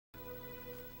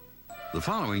The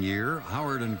following year,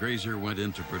 Howard and Grazer went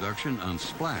into production on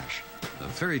Splash, a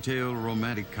fairy tale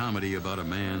romantic comedy about a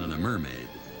man and a mermaid.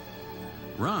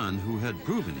 Ron, who had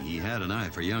proven he had an eye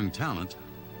for young talent,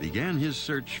 began his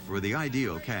search for the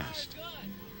ideal cast.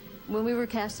 When we were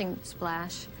casting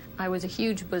Splash, I was a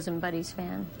huge Bosom Buddies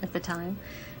fan at the time,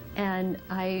 and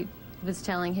I was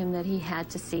telling him that he had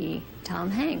to see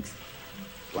Tom Hanks.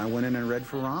 I went in and read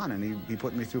for Ron, and he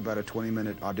put me through about a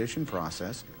 20-minute audition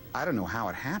process. I don't know how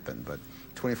it happened, but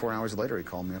 24 hours later he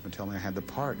called me up and told me I had the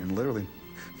part, and literally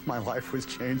my life was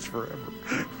changed forever.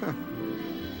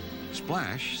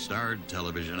 Splash starred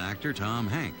television actor Tom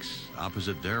Hanks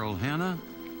opposite Daryl Hannah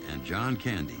and John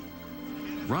Candy.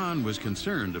 Ron was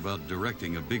concerned about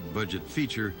directing a big-budget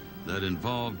feature that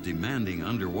involved demanding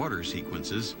underwater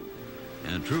sequences,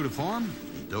 and true to form,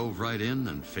 he dove right in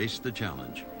and faced the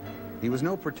challenge. He was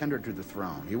no pretender to the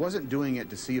throne. He wasn't doing it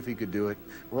to see if he could do it.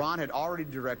 Ron had already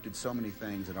directed so many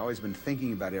things and always been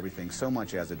thinking about everything so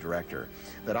much as a director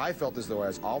that I felt as though I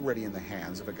was already in the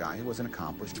hands of a guy who was an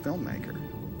accomplished filmmaker.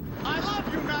 I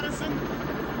love you, Madison!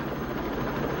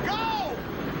 Go!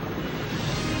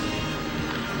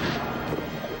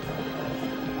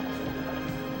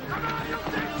 Come on, you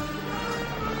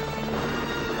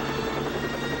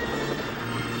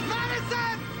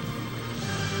Madison!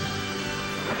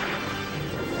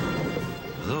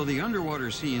 Though the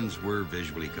underwater scenes were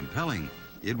visually compelling,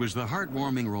 it was the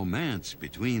heartwarming romance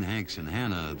between Hanks and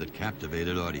Hannah that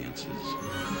captivated audiences.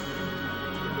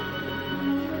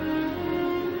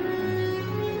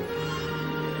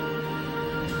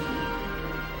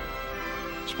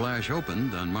 Splash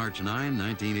opened on March 9,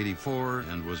 1984,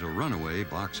 and was a runaway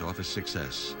box office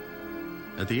success.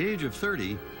 At the age of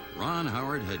 30, Ron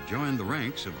Howard had joined the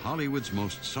ranks of Hollywood's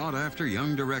most sought-after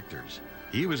young directors.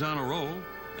 He was on a roll,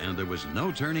 and there was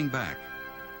no turning back.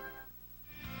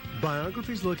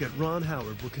 Biography's look at Ron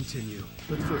Howard will continue.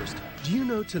 But first, do you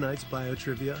know tonight's bio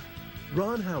trivia?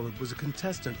 Ron Howard was a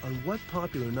contestant on what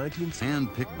popular 19th...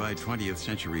 Handpicked by 20th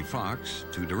Century Fox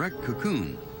to direct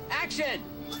Cocoon. Action!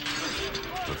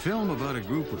 A film about a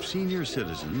group of senior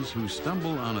citizens who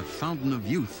stumble on a fountain of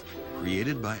youth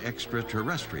created by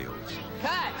extraterrestrials.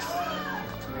 Cut!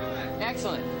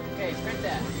 Excellent. Okay, print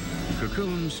that.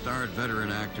 Cocoon starred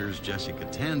veteran actors Jessica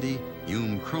Tandy,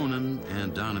 Hume Cronin,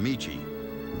 and Don Amici.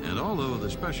 And although the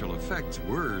special effects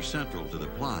were central to the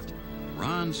plot,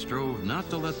 Ron strove not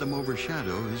to let them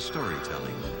overshadow his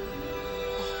storytelling.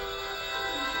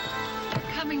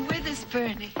 Coming with us,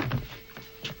 Bernie.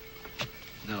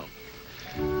 No.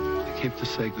 I came to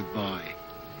say goodbye.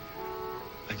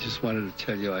 I just wanted to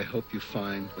tell you I hope you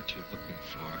find what you're looking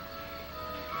for.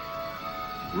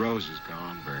 Rose is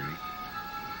gone, Bernie.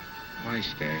 Why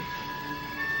stay?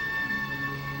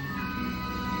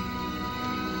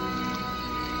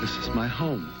 This is my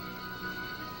home.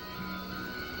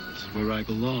 This is where I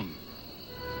belong.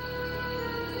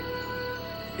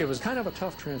 It was kind of a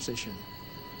tough transition,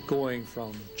 going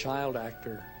from child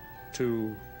actor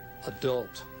to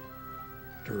adult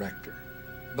director.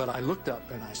 But I looked up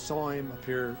and I saw him up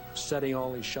here setting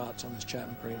all these shots on this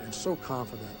Chapman crane and so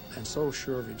confident and so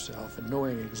sure of himself and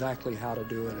knowing exactly how to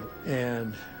do it.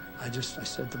 And I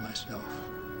said to myself,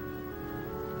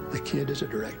 the kid is a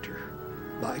director.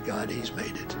 By God, he's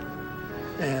made it.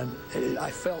 And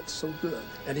I felt so good.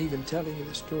 And even telling you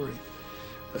the story,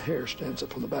 the hair stands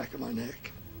up on the back of my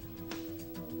neck.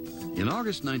 In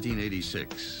August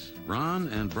 1986, Ron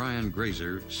and Brian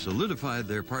Grazer solidified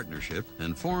their partnership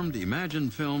and formed Imagine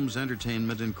Films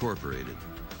Entertainment Incorporated.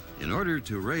 In order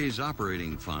to raise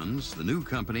operating funds, the new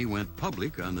company went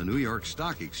public on the New York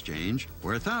Stock Exchange,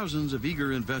 where thousands of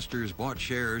eager investors bought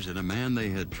shares in a man they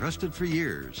had trusted for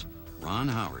years, Ron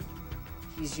Howard.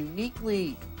 He's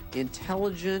uniquely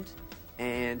intelligent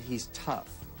and he's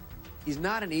tough. He's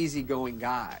not an easygoing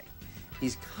guy.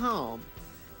 He's calm,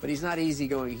 but he's not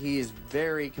easygoing. He is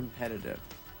very competitive.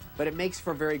 But it makes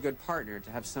for a very good partner to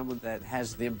have someone that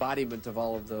has the embodiment of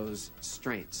all of those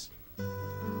strengths.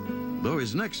 Though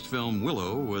his next film,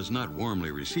 Willow, was not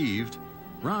warmly received,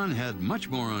 Ron had much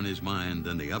more on his mind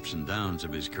than the ups and downs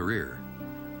of his career.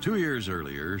 2 years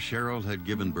earlier, Cheryl had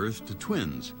given birth to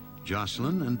twins,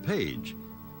 Jocelyn and Paige.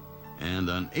 And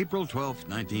on April 12,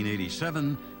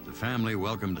 1987, the family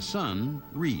welcomed a son,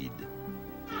 Reed.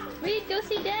 Reed, go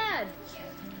see Dad.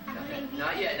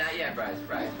 Not yet, Bryce.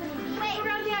 Wait,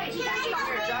 around here.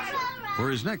 For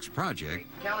his next project,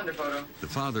 Calendar photo. the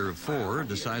father of four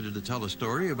decided to tell a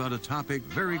story about a topic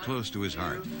very close to his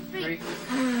heart.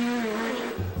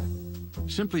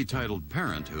 Simply titled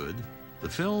Parenthood, the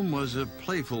film was a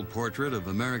playful portrait of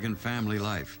American family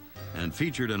life and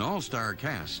featured an all-star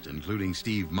cast, including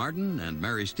Steve Martin and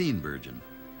Mary Steenburgen.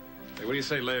 Hey, what do you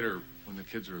say later? When the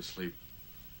kids are asleep,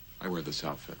 I wear this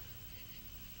outfit.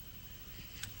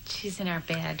 She's in our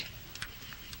bed.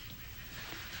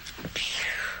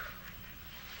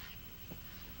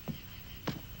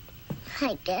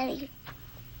 Hi, Daddy.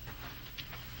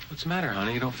 What's the matter,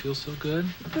 honey? You don't feel so good?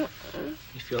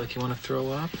 You feel like you want to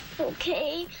throw up?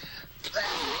 Okay.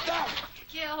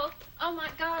 Gil, oh my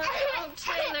God, oh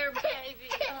Taylor, baby,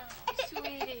 oh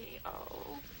sweetie,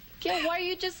 oh. Gil, why are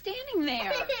you just standing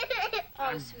there?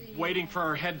 Oh, sweetie. Waiting for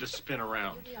her head to spin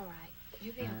around. You'll be all right.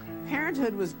 You'll be okay.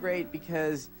 Parenthood was great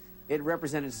because it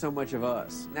represented so much of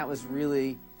us. And that was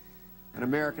really an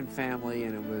American family,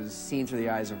 and it was seen through the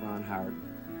eyes of Ron Howard.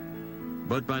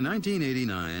 But by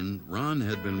 1989, Ron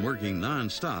had been working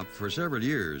non-stop for several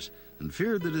years and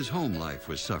feared that his home life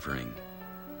was suffering.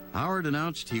 Howard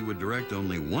announced he would direct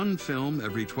only one film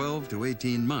every 12 to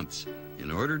 18 months in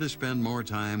order to spend more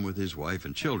time with his wife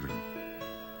and children.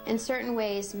 In certain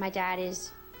ways, my dad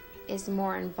is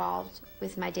more involved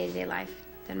with my day-to-day life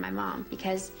than my mom,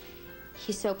 because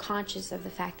he's so conscious of the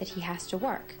fact that he has to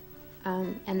work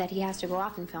and that he has to go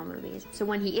off and film movies. So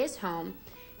when he is home,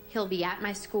 he'll be at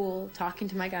my school talking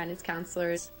to my guidance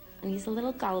counselors, and he's a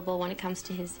little gullible when it comes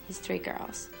to his three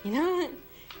girls. You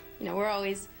know, we're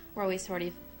always sort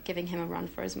of giving him a run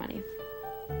for his money.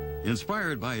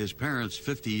 Inspired by his parents'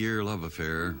 50-year love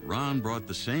affair, Ron brought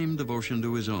the same devotion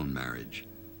to his own marriage.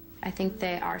 I think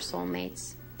they are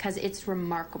soulmates, because it's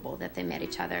remarkable that they met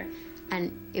each other,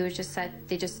 and it was just that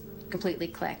they just completely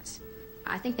clicked.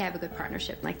 I think they have a good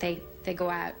partnership. Like, they go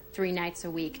out 3 nights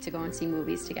a week to go and see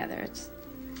movies together. It's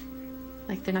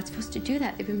like they're not supposed to do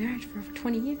that. They've been married for over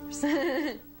 20 years.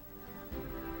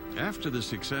 After the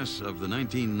success of the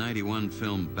 1991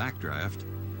 film Backdraft,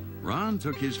 Ron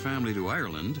took his family to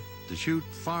Ireland to shoot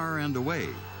Far and Away,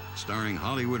 starring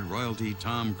Hollywood royalty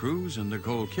Tom Cruise and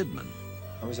Nicole Kidman.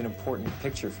 It was an important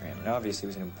picture for him, and obviously it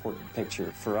was an important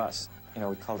picture for us. You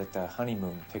know, we called it the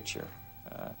honeymoon picture,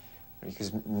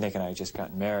 because Nick and I had just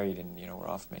gotten married, and, you know, we're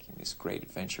off making this great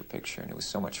adventure picture, and it was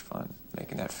so much fun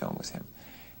making that film with him.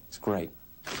 It's great.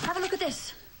 Have a look at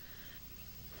this.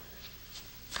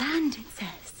 Land, it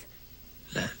says.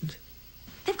 Land?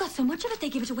 They've got so much of it, they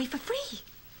give it away for free.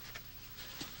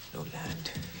 No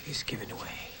land is given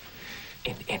away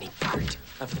in any part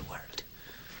of the world.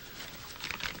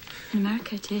 In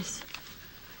America it is.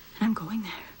 And I'm going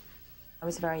there. I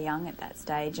was very young at that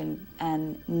stage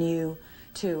and new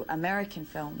to American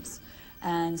films.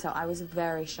 And so I was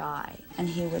very shy, and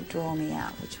he would draw me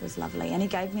out, which was lovely. And he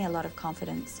gave me a lot of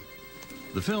confidence.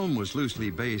 The film was loosely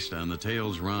based on the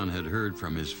tales Ron had heard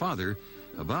from his father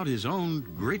about his own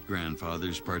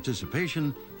great-grandfather's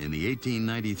participation in the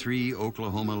 1893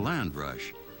 Oklahoma land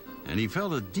rush, and he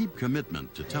felt a deep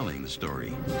commitment to telling the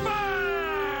story.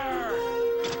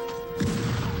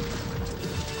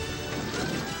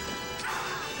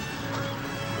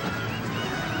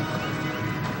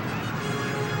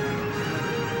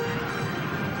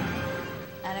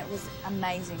 And it was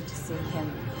amazing to see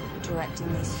him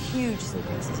directing these huge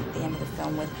sequences at the end of the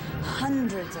film with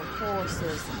hundreds of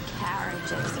horses and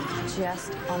carriages and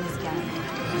just on his game.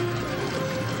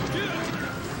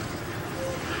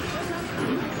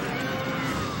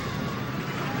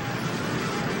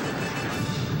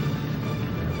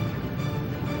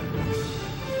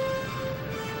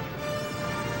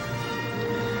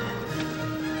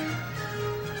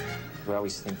 I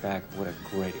always think back of what a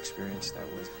great experience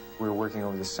that was. We were working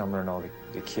over the summer, and all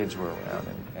the kids were around,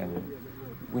 and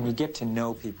when you get to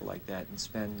know people like that and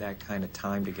spend that kind of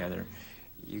time together,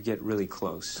 you get really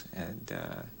close, and,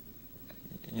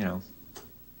 you know,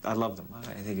 I love them.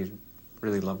 I think I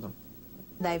really love them.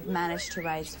 They've managed to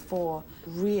raise 4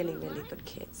 really, really good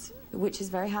kids, which is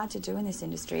very hard to do in this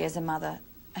industry. As a mother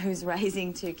who's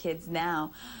raising 2 kids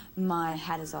now, my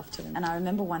hat is off to them. And I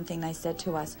remember one thing they said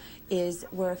to us is,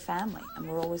 we're a family and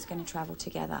we're always going to travel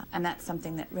together. And that's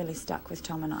something that really stuck with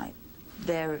Tom and I.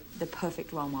 They're the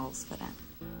perfect role models for that.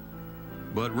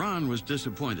 But Ron was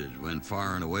disappointed when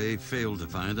Far and Away failed to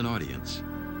find an audience.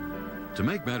 To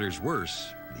make matters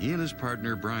worse, he and his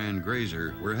partner Brian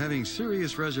Grazer were having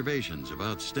serious reservations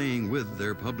about staying with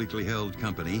their publicly held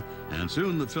company, and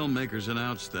soon the filmmakers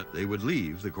announced that they would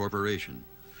leave the corporation.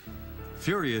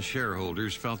 Furious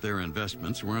shareholders felt their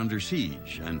investments were under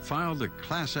siege and filed a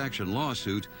class action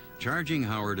lawsuit charging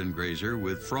Howard and Grazer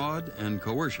with fraud and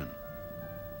coercion.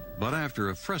 But after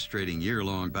a frustrating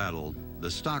year-long battle, the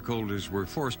stockholders were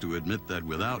forced to admit that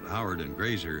without Howard and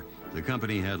Grazer, the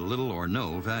company had little or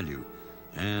no value,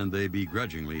 and they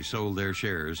begrudgingly sold their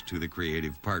shares to the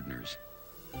creative partners.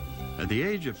 At the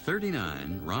age of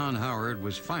 39, Ron Howard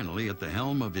was finally at the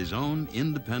helm of his own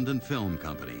independent film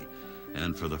company,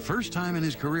 and for the first time in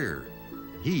his career,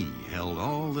 He held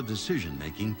all the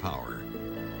decision-making power.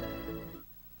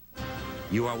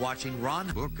 You are watching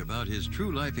Ron. Book about his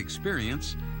true life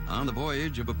experience on the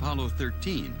voyage of Apollo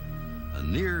 13, a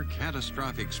near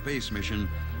catastrophic space mission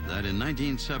that in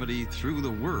 1970 threw the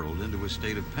world into a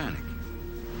state of panic.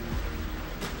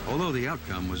 Although the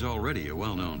outcome was already a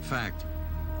well-known fact,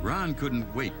 Ron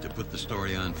couldn't wait to put the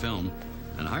story on film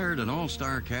and hired an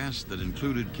all-star cast that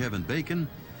included Kevin Bacon,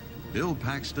 Bill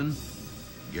Paxton,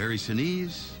 Gary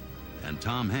Sinise, and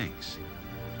Tom Hanks.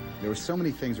 There were so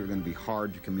many things that were going to be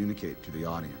hard to communicate to the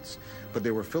audience, but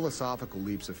there were philosophical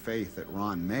leaps of faith that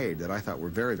Ron made that I thought were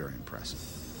very, very impressive.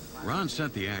 Ron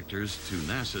sent the actors to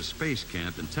NASA's space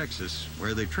camp in Texas,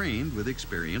 where they trained with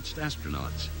experienced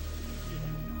astronauts.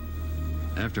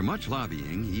 After much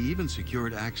lobbying, he even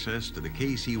secured access to the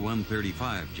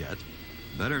KC-135 jet,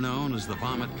 better known as the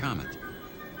Vomit Comet,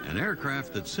 an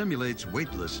aircraft that simulates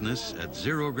weightlessness at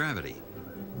zero gravity.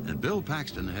 And Bill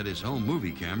Paxton had his home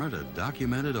movie camera to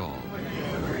document it all.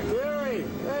 Gary!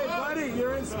 Hey, buddy,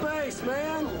 you're in space,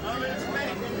 man! I'm in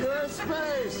space! You're in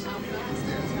space!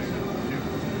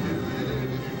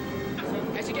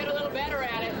 As you get a little better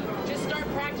at it, just start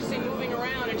practicing moving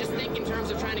around and just think in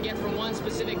terms of trying to get from one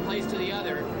specific place to the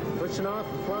other. Pushing off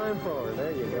and flying forward.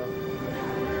 There you go.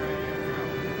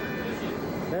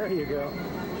 There you go.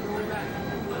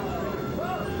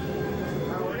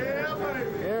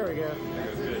 There we go.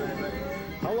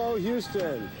 Hello,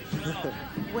 Houston.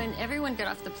 When everyone got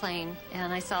off the plane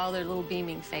and I saw their little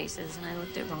beaming faces and I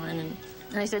looked at Ron and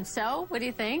I said, "So, what do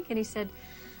you think?" And he said,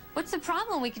 "What's the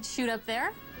problem? We could shoot up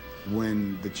there."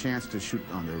 When the chance to shoot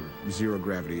on the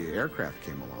zero-gravity aircraft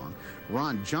came along,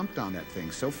 Ron jumped on that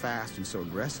thing so fast and so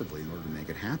aggressively in order to make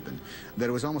it happen that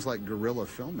it was almost like guerrilla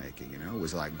filmmaking, you know? It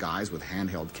was like guys with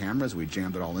handheld cameras. We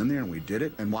jammed it all in there and we did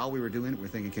it. And while we were doing it, we're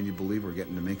thinking, can you believe we're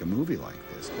getting to make a movie like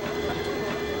this?